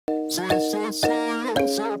Red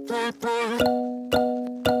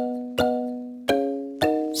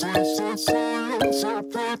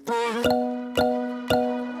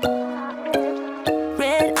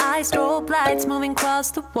eyes, strobe lights moving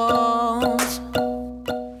across the walls.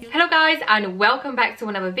 Hello guys, and welcome back to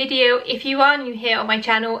another video. If you are new here on my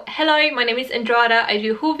channel, hello, my name is Andrada. I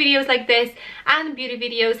do haul videos like this and beauty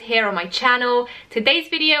videos here on my channel. Today's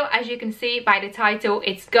video, as you can see by the title,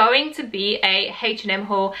 it's going to be a H&M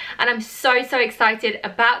haul, and I'm so excited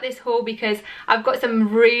about this haul because I've got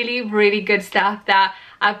some really good stuff that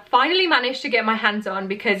I've finally managed to get my hands on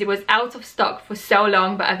because it was out of stock for so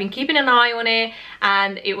long, but I've been keeping an eye on it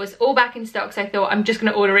and it was all back in stock, so I thought I'm just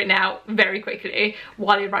gonna order it now very quickly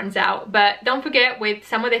while it runs out. But don't forget, with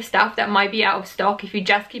some of this stuff that might be out of stock, if you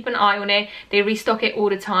just keep an eye on it, they restock it all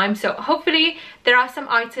the time. So hopefully there are some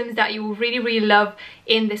items that you will really love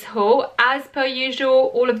in this haul. As per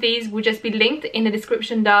usual, all of these will just be linked in the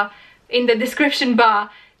description bar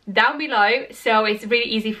down below, so it's really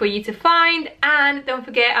easy for you to find. And don't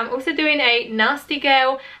forget, I'm also doing a Nasty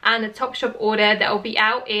Gal and a Topshop order that will be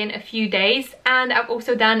out in a few days, and I've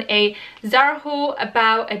also done a Zara haul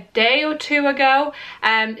about a day or two ago,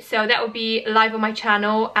 so that will be live on my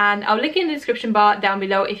channel, and I'll link in the description bar down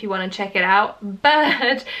below if you want to check it out.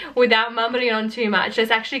 But without mumbling on too much, let's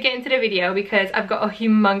actually get into the video because I've got a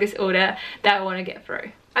humongous order that I want to get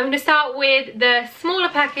through. I'm going to start with the smaller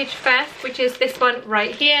package first, which is this one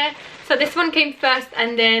right here. So this one came first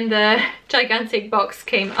and then the gigantic box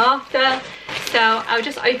came after. So I'll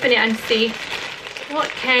just open it and see what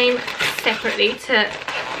came separately to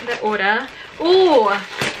the order. Oh,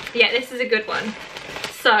 yeah, this is a good one.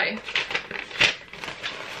 So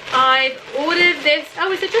I've ordered this. Oh,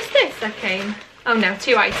 is it just this that came? Oh no,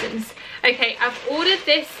 2 items. Okay, I've ordered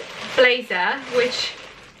this blazer, which,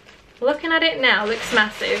 looking at it now, looks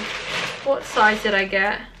massive. What size did I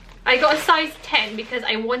get? I got a size 10 because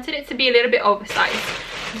I wanted it to be a little bit oversized.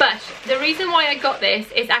 But the reason why I got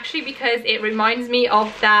this is actually because it reminds me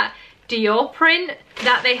of that Dior print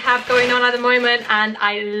that they have going on at the moment, and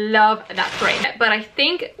I love that print. But I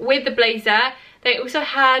think with the blazer, they also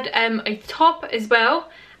had a top as well,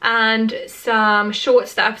 and some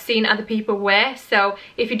shorts that I've seen other people wear. So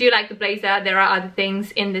if you do like the blazer, there are other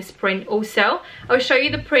things in this print also. I'll show you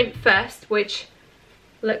the print first, which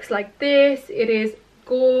looks like this. It is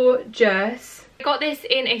gorgeous. I got this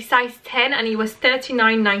in a size 10 and it was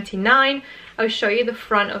 $39.99. I'll show you the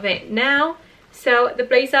front of it now. So the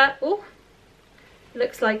blazer, oh,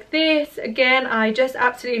 looks like this. Again, I just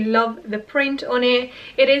absolutely love the print on it.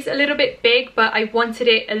 It is a little bit big, but I wanted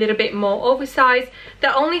it a little bit more oversized.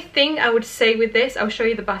 The only thing I would say with this, I'll show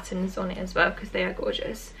you the buttons on it as well because they are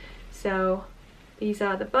gorgeous. So these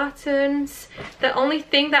are the buttons. The only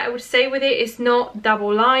thing that I would say with it is not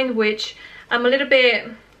double lined, which I'm a little bit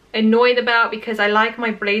annoyed about because I like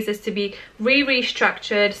my blazers to be really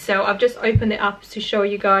structured. So I've just opened it up to show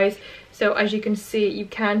you guys. So as you can see, you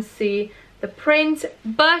can see the print,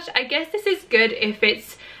 but I guess this is good if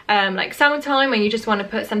it's like summertime and you just want to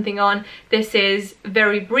put something on. This is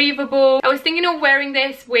very breathable. I was thinking of wearing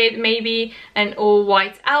this with maybe an all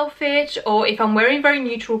white outfit, or if I'm wearing very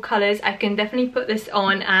neutral colors, I can definitely put this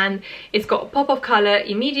on and it's got a pop of color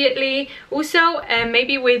immediately. Also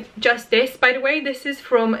maybe with just this, by the way, this is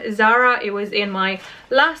from Zara. It was in my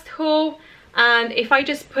last haul. And if I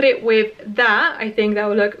just put it with that, I think that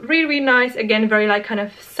would look really nice. Again, very like kind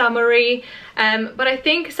of summery. But I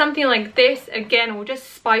think something like this, again, will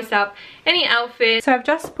just spice up any outfit. So I've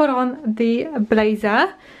just put on the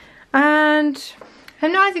blazer and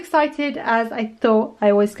I'm not as excited as I thought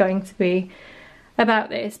I was going to be about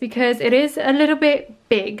this because it is a little bit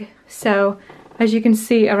big. So as you can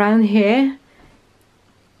see around here,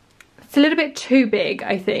 it's a little bit too big,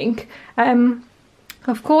 I think.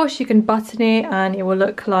 Of course you can button it and it will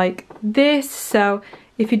look like this, so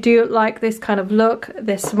if you do like this kind of look,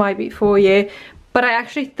 this might be for you. But I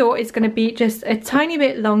actually thought it's going to be just a tiny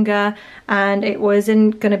bit longer and it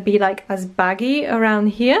wasn't going to be like as baggy around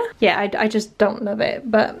here. Yeah, I just don't love it.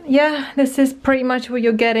 But yeah, this is pretty much what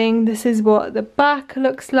you're getting. This is what the back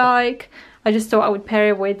looks like. I just thought I would pair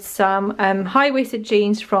it with some high-waisted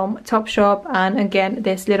jeans from Topshop, and again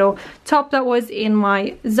this little top that was in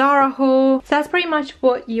my Zara haul. So that's pretty much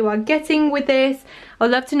what you are getting with this. I'd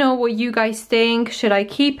love to know what you guys think. Should I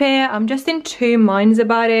keep it? I'm just in 2 minds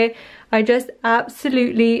about it. I just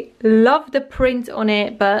absolutely love the print on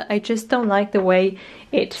it, but I just don't like the way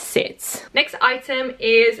it sits. Next item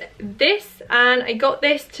is this, and I got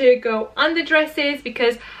this to go under dresses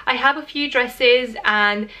because I have a few dresses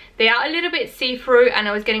and they are a little bit see-through, and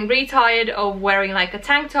I was getting really tired of wearing like a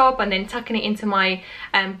tank top and then tucking it into my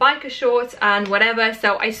biker shorts and whatever.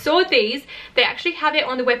 So I saw these. They actually have it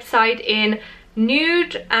on the website in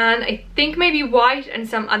nude and I think maybe white and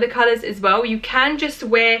some other colors as well. You can just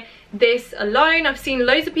wear this alone. I've seen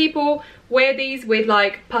loads of people wear these with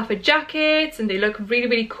like puffer jackets and they look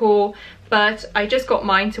really cool, but I just got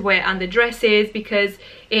mine to wear under dresses because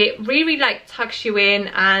it really like tucks you in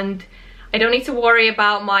and I don't need to worry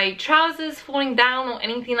about my trousers falling down or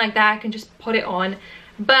anything like that. I can just put it on.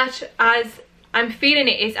 But as I'm feeling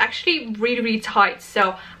it, it's actually really tight,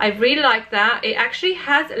 so I really like that. It actually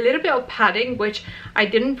has a little bit of padding, which I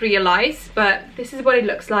didn't realize, but this is what it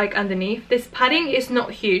looks like underneath. This padding is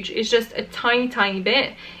not huge, it's just a tiny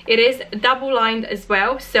bit. It is double lined as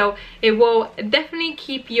well, so it will definitely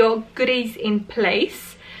keep your goodies in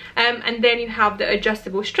place. And then you have the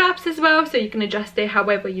adjustable straps as well, so you can adjust it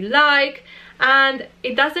however you like. And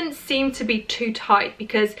it doesn't seem to be too tight,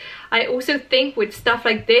 because I also think with stuff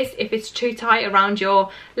like this, if it's too tight around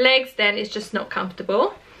your legs, then it's just not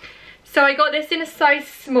comfortable. So I got this in a size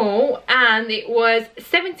small and it was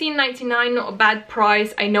 $17.99, not a bad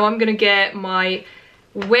price. I know I'm gonna get my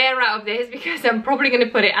wear out of this because I'm probably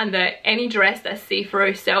gonna put it under any dress that's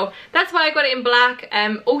see-through, so that's why I got it in black.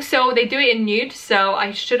 Also they do it in nude, so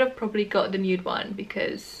I should have probably got the nude one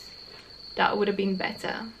because that would have been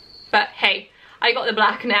better. But hey, I got the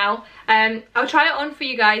black now. I'll try it on for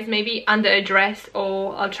you guys, maybe under a dress,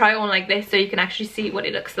 or I'll try it on like this so you can actually see what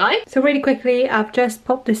it looks like. So really quickly, I've just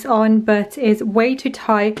popped this on, but it's way too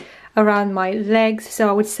tight around my legs, so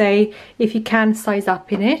I would say if you can, size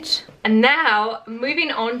up in it. And now moving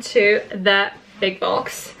on to the big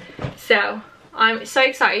box. So I'm so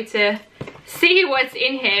excited to see what's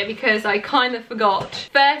in here because I kind of forgot.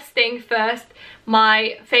 First thing first,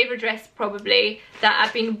 my favorite dress probably that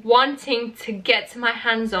I've been wanting to get my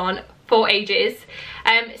hands on for ages.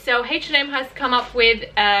 So H&M has come up with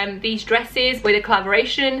these dresses with a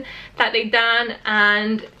collaboration that they've done,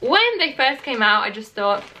 and when they first came out I just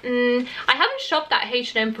thought I haven't shopped at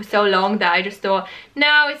H&M for so long that I just thought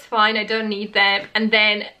no, it's fine, I don't need them. And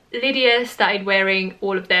then Lydia started wearing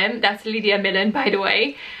all of them. That's Lydia Millen, by the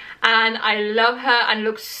way, and I love her and it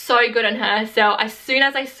looks so good on her. So as soon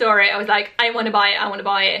as I saw it I was like, I want to buy it, I want to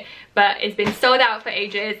buy it. But it's been sold out for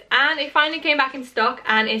ages and it finally came back in stock,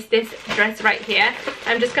 and it's this dress right here.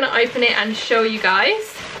 I'm just gonna open it and show you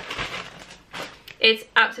guys. It's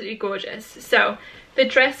absolutely gorgeous. So the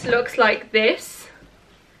dress looks like this.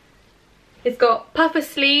 It's got puffer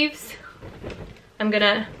sleeves. I'm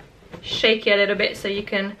gonna shake it a little bit so you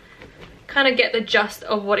can kind of get the gist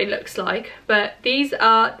of what it looks like. But these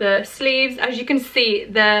are the sleeves. As you can see,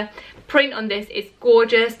 the print on this is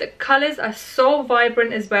gorgeous. The colors are so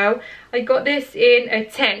vibrant as well. I got this in a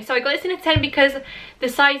 10. So I got this in a 10 because the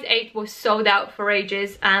size 8 was sold out for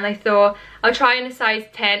ages, and I thought I'll try in a size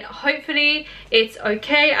 10. Hopefully it's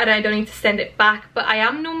okay and I don't need to send it back, but I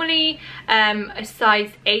am normally a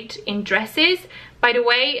size 8 in dresses. By the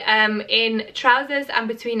way, in trousers I'm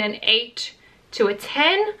between an 8 to a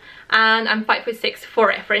 10, and I'm 5'6" for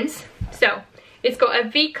reference. So it's got a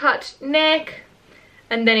V-cut neck,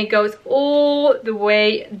 and then it goes all the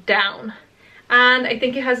way down, and I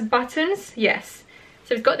think it has buttons. Yes,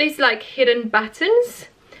 so it's got these like hidden buttons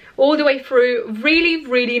all the way through.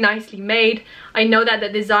 Really nicely made. I know that the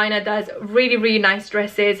designer does really nice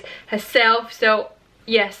dresses herself, so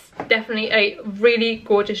yes, definitely a really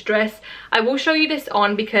gorgeous dress. I will show you this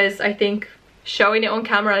on because I think showing it on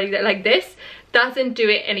camera like this doesn't do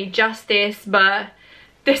it any justice, but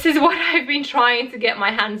this is what I've been trying to get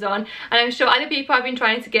my hands on, and I'm sure other people have been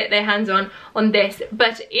trying to get their hands on this.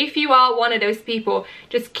 But if you are one of those people,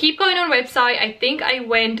 just keep going on website. I think I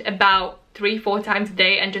went about 3-4 times a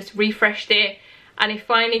day and just refreshed it, and it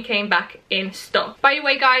finally came back in stock. By the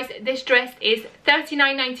way guys, this dress is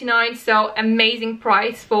 $39.99, so amazing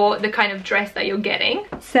price for the kind of dress that you're getting.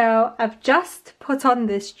 So I've just put on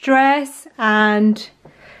this dress and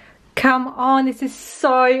come on, this is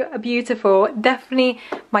so beautiful. Definitely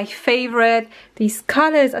my favorite. These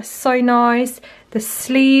colors are so nice. The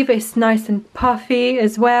sleeve is nice and puffy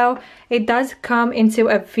as well. It does come into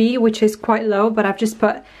a V, which is quite low, but I've just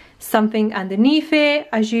put something underneath it.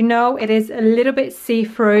 As you know, it is a little bit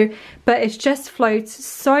see-through, but it just floats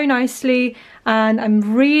so nicely, and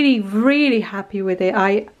I'm really happy with it.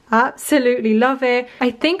 I absolutely love it.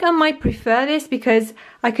 I think I might prefer this because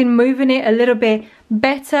I can move in it a little bit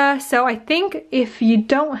better. So I think if you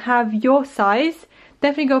don't have your size,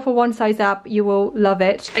 definitely go for one size up. You will love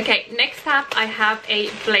it. Okay, next up I have a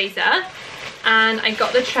blazer, and I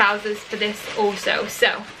got the trousers for this also.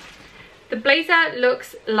 So the blazer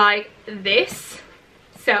looks like this.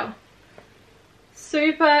 So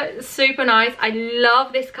super nice. I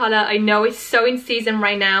love this color. I know it's so in season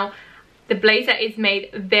right now. The blazer is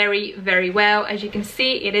made very well. As you can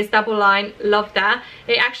see, it is double line. Love that.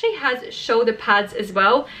 It actually has shoulder pads as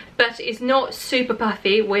well, but it's not super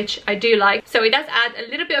puffy, which I do like. So it does add a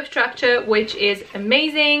little bit of structure, which is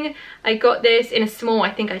amazing. I got this in a small.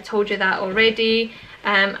 I think I told you that already.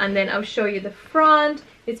 And then I'll show you the front.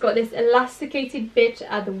 It's got this elasticated bit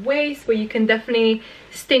at the waist where you can definitely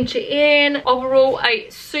cinch it in. Overall, a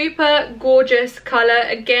super gorgeous color.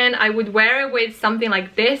 Again, I would wear it with something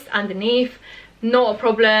like this underneath, not a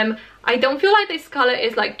problem. I don't feel like this color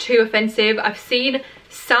is like too offensive. I've seen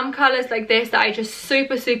some colors like this that are just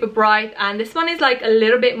super bright, and this one is like a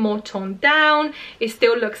little bit more toned down. It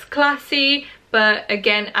still looks classy, but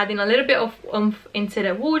again, adding a little bit of oomph into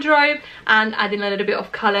the wardrobe and adding a little bit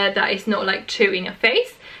of color that is not like too in your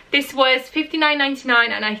face. This was $59.99,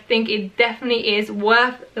 and I think it definitely is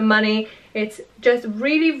worth the money. It's just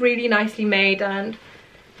really nicely made, and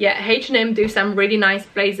yeah, H&M do some really nice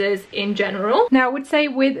blazers in general. Now I would say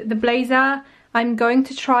with the blazer, I'm going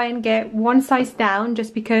to try and get one size down,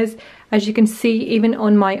 just because as you can see, even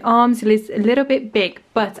on my arms, it is a little bit big,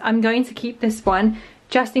 but I'm going to keep this one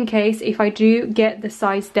just in case. If I do get the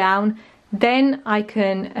size down, then I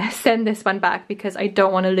can send this one back because I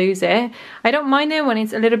don't want to lose it. I don't mind it when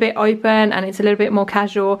it's a little bit open and it's a little bit more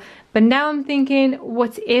casual, but now I'm thinking,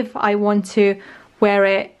 what if I want to wear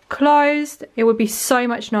it closed? It would be so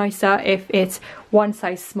much nicer if it's one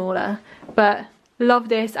size smaller. But love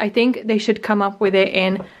this. I think they should come up with it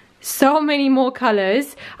in so many more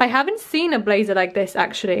colors. I haven't seen a blazer like this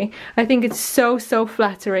actually. I think it's so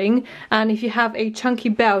flattering, and if you have a chunky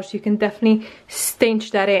belt, you can definitely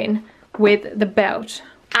cinch that in with the belt.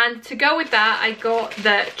 And to go with that, I got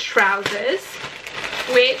the trousers,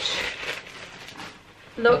 which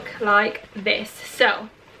look like this. So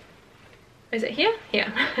is it here?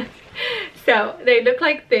 Yeah. So they look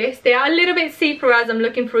like this. They are a little bit see-through as I'm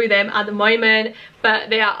looking through them at the moment, but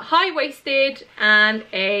they are high-waisted and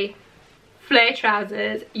a flare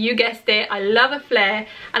trousers. You guessed it, I love a flare,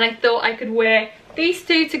 and I thought I could wear these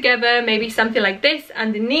two together, maybe something like this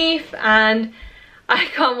underneath, and I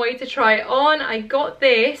can't wait to try it on. I got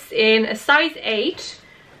this in a size 8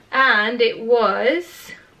 and it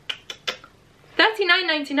was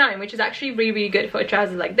 $39.99, which is actually really good for a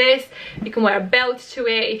trouser like this. You can wear a belt to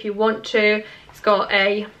it if you want to. It's got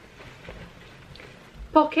a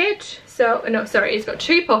pocket, so no, sorry, it's got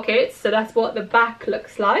 2 pockets, so that's what the back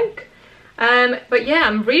looks like. But yeah,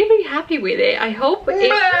 I'm really happy with it. I hope it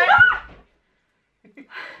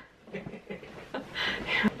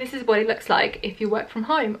this is what it looks like if you work from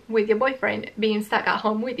home with your boyfriend being stuck at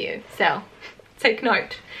home with you, so take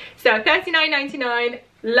note. So $39.99.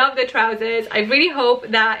 Love the trousers. I really hope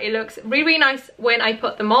that it looks really nice when I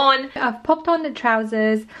put them on. I've popped on the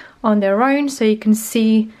trousers on their own so you can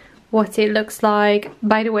see what it looks like.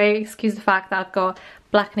 By the way, excuse the fact that I've got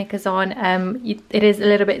black knickers on. It is a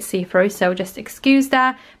little bit see-through, so just excuse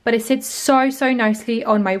that, but it sits so nicely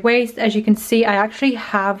on my waist. As you can see, I actually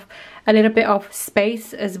have a little bit of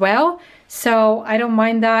space as well, so I don't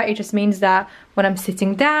mind that. It just means that when I'm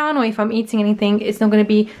sitting down or if I'm eating anything, it's not going to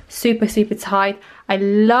be super tight. I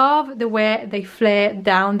love the way they flare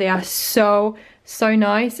down. They are so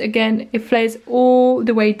nice. Again, it flares all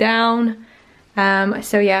the way down.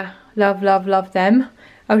 So yeah, love them.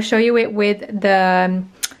 I'll show you it with the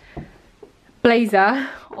blazer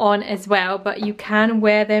on as well, but you can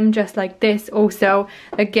wear them just like this also.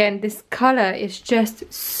 Again, this color is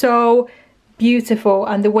just so beautiful,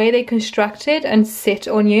 and the way they construct it and sit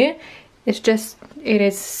on you, it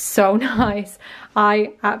is so nice.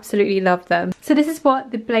 I absolutely love them. So this is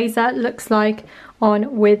what the blazer looks like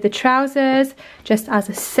on with the trousers, just as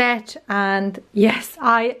a set, and yes,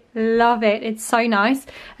 I love it. It's so nice.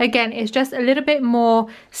 Again, it's just a little bit more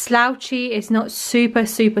slouchy. It's not super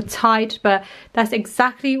tight, but that's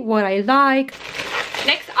exactly what I like.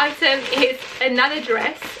 Next item is another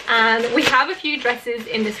dress, and we have a few dresses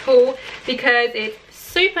in this haul because it's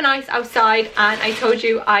super nice outside, and I told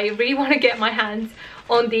you I really want to get my hands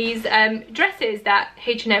on these dresses that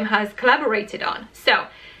H&M has collaborated on. So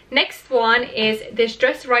next one is this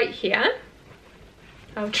dress right here.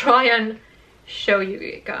 I'll try and show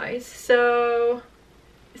you guys. So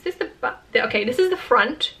is this the back? Okay, this is the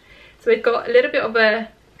front. So we've got a little bit of a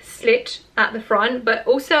slit at the front but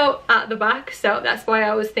also at the back, so that's why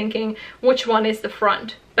I was thinking which one is the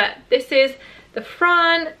front. But this is the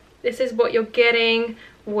front. This is what you're getting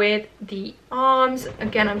with the arms.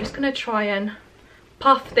 Again, I'm just gonna try and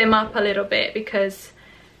puff them up a little bit because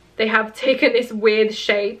they have taken this weird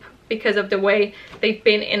shape because of the way they've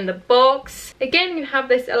been in the box. Again, you have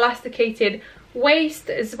this elasticated waist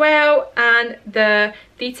as well, and the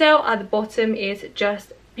detail at the bottom is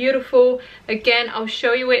just beautiful. Again, I'll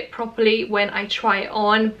show you it properly when I try it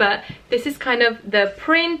on, but this is kind of the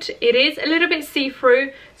print. It is a little bit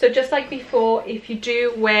see-through, so just like before, if you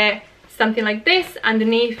do wear something like this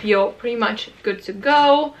underneath, you're pretty much good to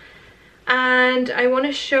go. And I want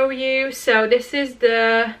to show you, so this is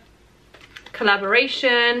the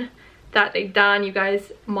collaboration that they've done. You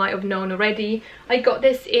guys might have known already. I got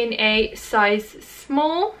this in a size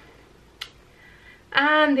small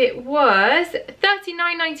and it was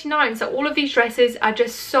 $39.99. So all of these dresses are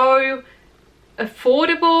just so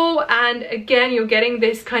affordable, and again, you're getting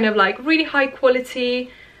this kind of like really high quality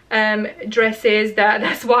dresses.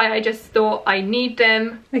 That's why I just thought I need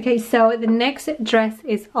them. Okay, so the next dress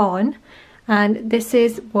is on, and this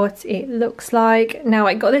is what it looks like. Now,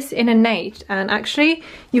 I got this in an 8, and actually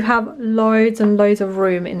you have loads and loads of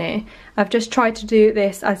room in it. I've just tried to do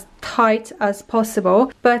this as tight as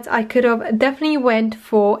possible, but I could have definitely went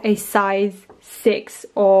for a size 6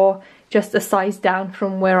 or just a size down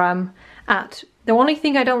from where I'm at. The only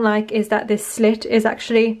thing I don't like is that this slit is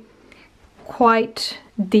actually quite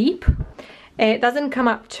deep. It doesn't come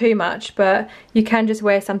up too much, but you can just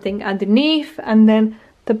wear something underneath. And then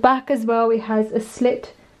the back as well, it has a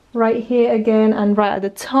slit right here again and right at the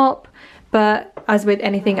top, but as with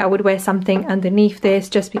anything, I would wear something underneath this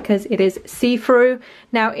just because it is see-through.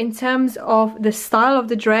 Now, in terms of the style of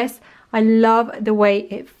the dress, I love the way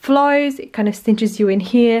it flows. It kind of cinches you in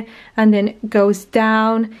here and then goes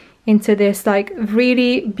down into this like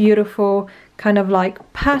really beautiful kind of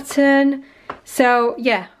like pattern. So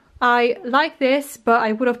yeah, I like this, but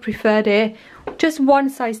I would have preferred it just one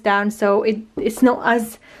size down, so it's not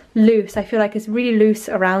as loose. I feel like it's really loose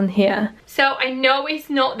around here. So I know it's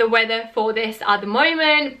not the weather for this at the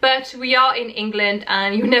moment, but we are in England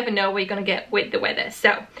and you never know what you're gonna get with the weather.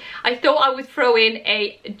 So I thought I would throw in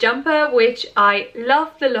a jumper, which I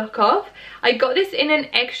love the look of. I got this in an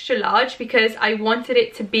extra large because I wanted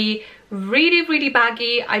it to be really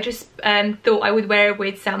baggy. I just thought I would wear it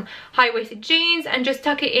with some high-waisted jeans and just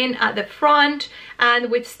tuck it in at the front.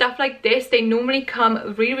 And with stuff like this, they normally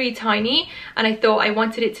come really tiny, and I thought I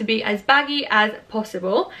wanted it to be as baggy as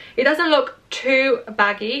possible. It doesn't look too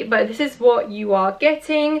baggy, but this is what you are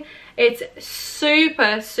getting. It's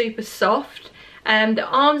super soft, and the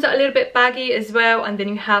arms are a little bit baggy as well, and then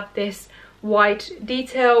you have this white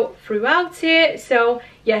detail throughout it. So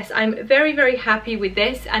yes, I'm very happy with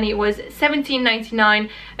this, and it was $17.99.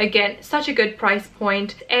 Again, such a good price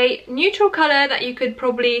point. A neutral color that you could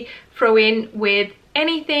probably throw in with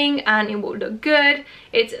anything and it will look good.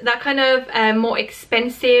 It's that kind of more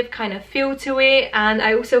expensive kind of feel to it, and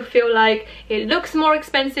I also feel like it looks more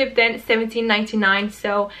expensive than $17.99,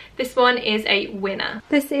 so this one is a winner.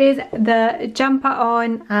 This is the jumper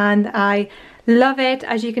on, and I love it.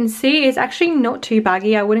 As you can see, it's actually not too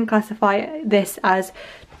baggy. I wouldn't classify this as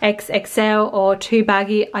XXL or too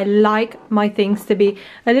baggy. I like my things to be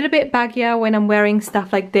a little bit baggier when I'm wearing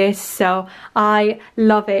stuff like this, so I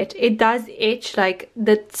love it. It does itch like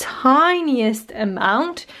the tiniest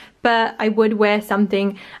amount, but I would wear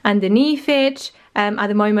something underneath it. At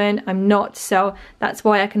the moment I'm not, so that's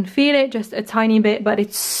why I can feel it just a tiny bit, but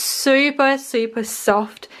it's super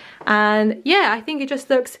soft. And yeah, I think it just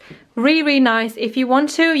looks really nice. If you want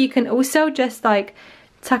to, you can also just like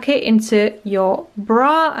tuck it into your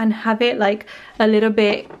bra and have it like a little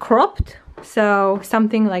bit cropped, so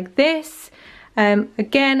something like this.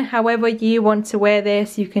 Again, however you want to wear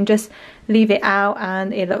this, you can just leave it out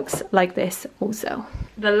and it looks like this also.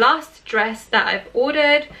 The last dress that I've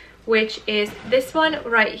ordered, which is this one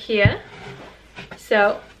right here.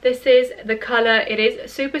 So this is the color. It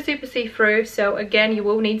is super see-through, so again, you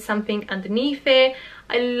will need something underneath it.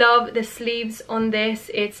 I love the sleeves on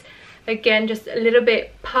this. It's again just a little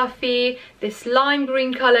bit puffy. This lime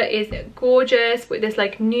green color is gorgeous with this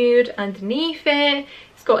like nude underneath it.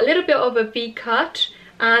 It's got a little bit of a V cut,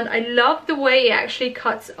 and I love the way it actually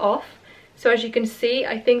cuts off. So as you can see,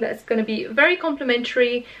 I think that's going to be very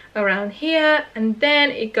complimentary around here, and then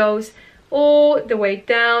it goes all the way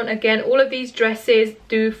down. Again, all of these dresses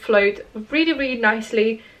do float really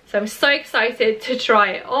nicely, so I'm so excited to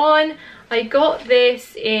try it on. I got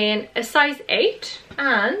this in a size 8,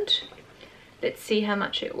 and let's see how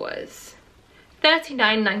much it was.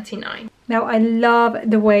 $39.99. Now I love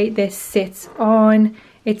the way this sits on.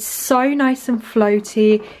 It's so nice and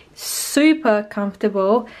floaty, super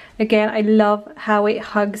comfortable. Again, I love how it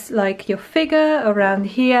hugs like your figure around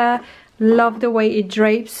here. Love the way it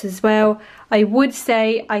drapes as well. I would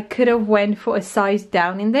say I could have went for a size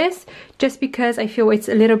down in this, just because I feel it's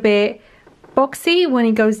a little bit boxy when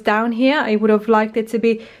it goes down here. I would have liked it to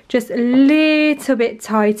be just a little bit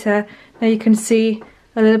tighter. Now you can see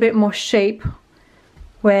a little bit more shape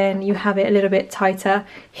when you have it a little bit tighter.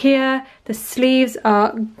 Here the sleeves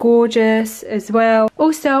are gorgeous as well.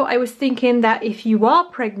 Also, I was thinking that if you are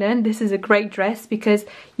pregnant, this is a great dress because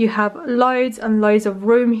you have loads and loads of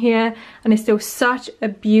room here, and it's still such a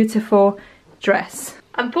beautiful dress.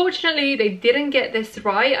 Unfortunately, they didn't get this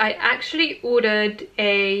right. I actually ordered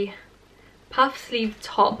a puff sleeve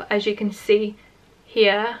top, as you can see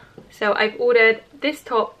here. So I've ordered this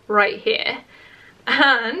top right here,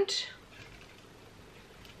 and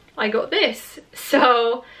I got this.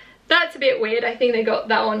 So that's a bit weird. I think they got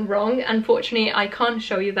that one wrong. Unfortunately, I can't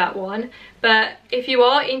show you that one, but if you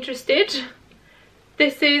are interested,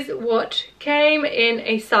 this is what came in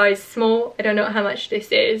a size small. I don't know how much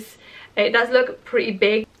this is. It does look pretty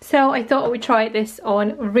big. So I thought I would try this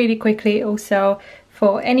on really quickly also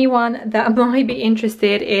for anyone that might be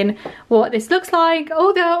interested in what this looks like,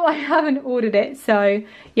 although I haven't ordered it. So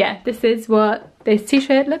yeah, this is what this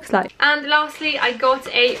t-shirt looks like. And lastly, I got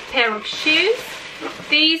a pair of shoes.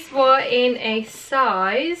 These were in a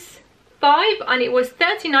size 5 and it was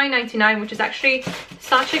 $39.99, which is actually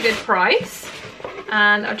such a good price.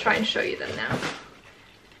 And I'll try and show you them now.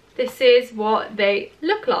 This is what they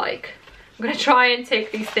look like. I'm gonna try and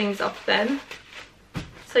take these things off them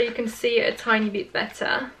so you can see it a tiny bit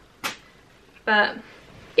better. But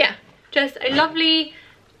yeah, just a lovely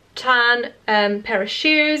tan pair of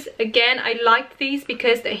shoes. Again, I liked these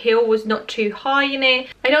because the heel was not too high in it.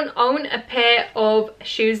 I don't own a pair of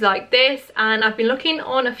shoes like this, and I've been looking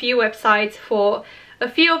on a few websites for a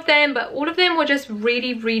few of them, but all of them were just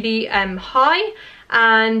really high.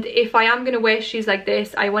 And if I am going to wear shoes like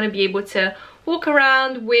this, I want to be able to walk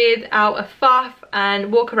around without a faff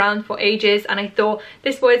and walk around for ages. And I thought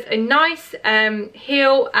this was a nice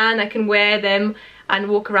heel, and I can wear them and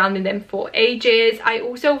walk around in them for ages. I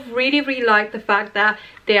also really like the fact that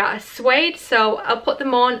they are suede, so I'll put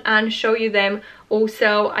them on and show you them.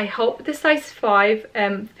 Also, I hope the size 5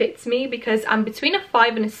 fits me because I'm between a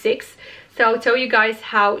 5 and a 6, so I'll tell you guys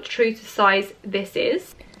how true to size this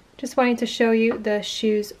is. Just wanted to show you the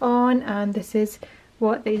shoes on, and this is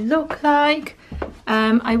what they look like.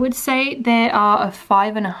 I would say they are a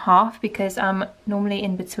 5.5 because I'm normally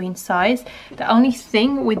in between size. The only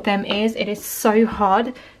thing with them is it is so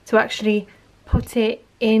hard to actually put it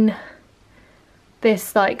in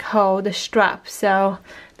this like hole, the strap. So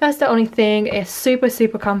that's the only thing. It's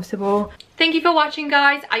super comfortable. Thank you for watching,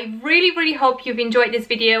 guys. I really hope you've enjoyed this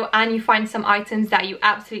video and you find some items that you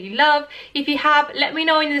absolutely love. If you have, let me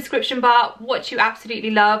know in the description bar what you absolutely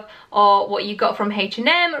love or what you got from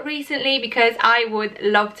H&M recently, because I would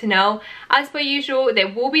love to know. As per usual, there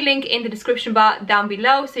will be a link in the description bar down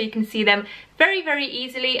below so you can see them very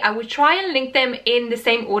easily. I will try and link them in the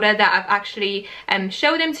same order that I've actually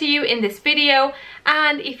showed them to you in this video.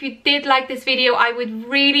 And if you did like this video, I would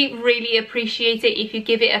really appreciate it if you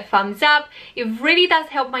give it a thumbs up. It really does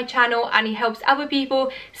help my channel and it helps other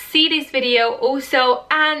people see this video also.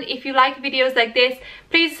 And if you like videos like this,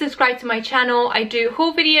 please subscribe to my channel. I do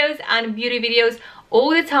haul videos and beauty videos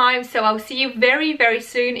all the time, so I'll see you very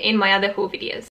soon in my other haul videos.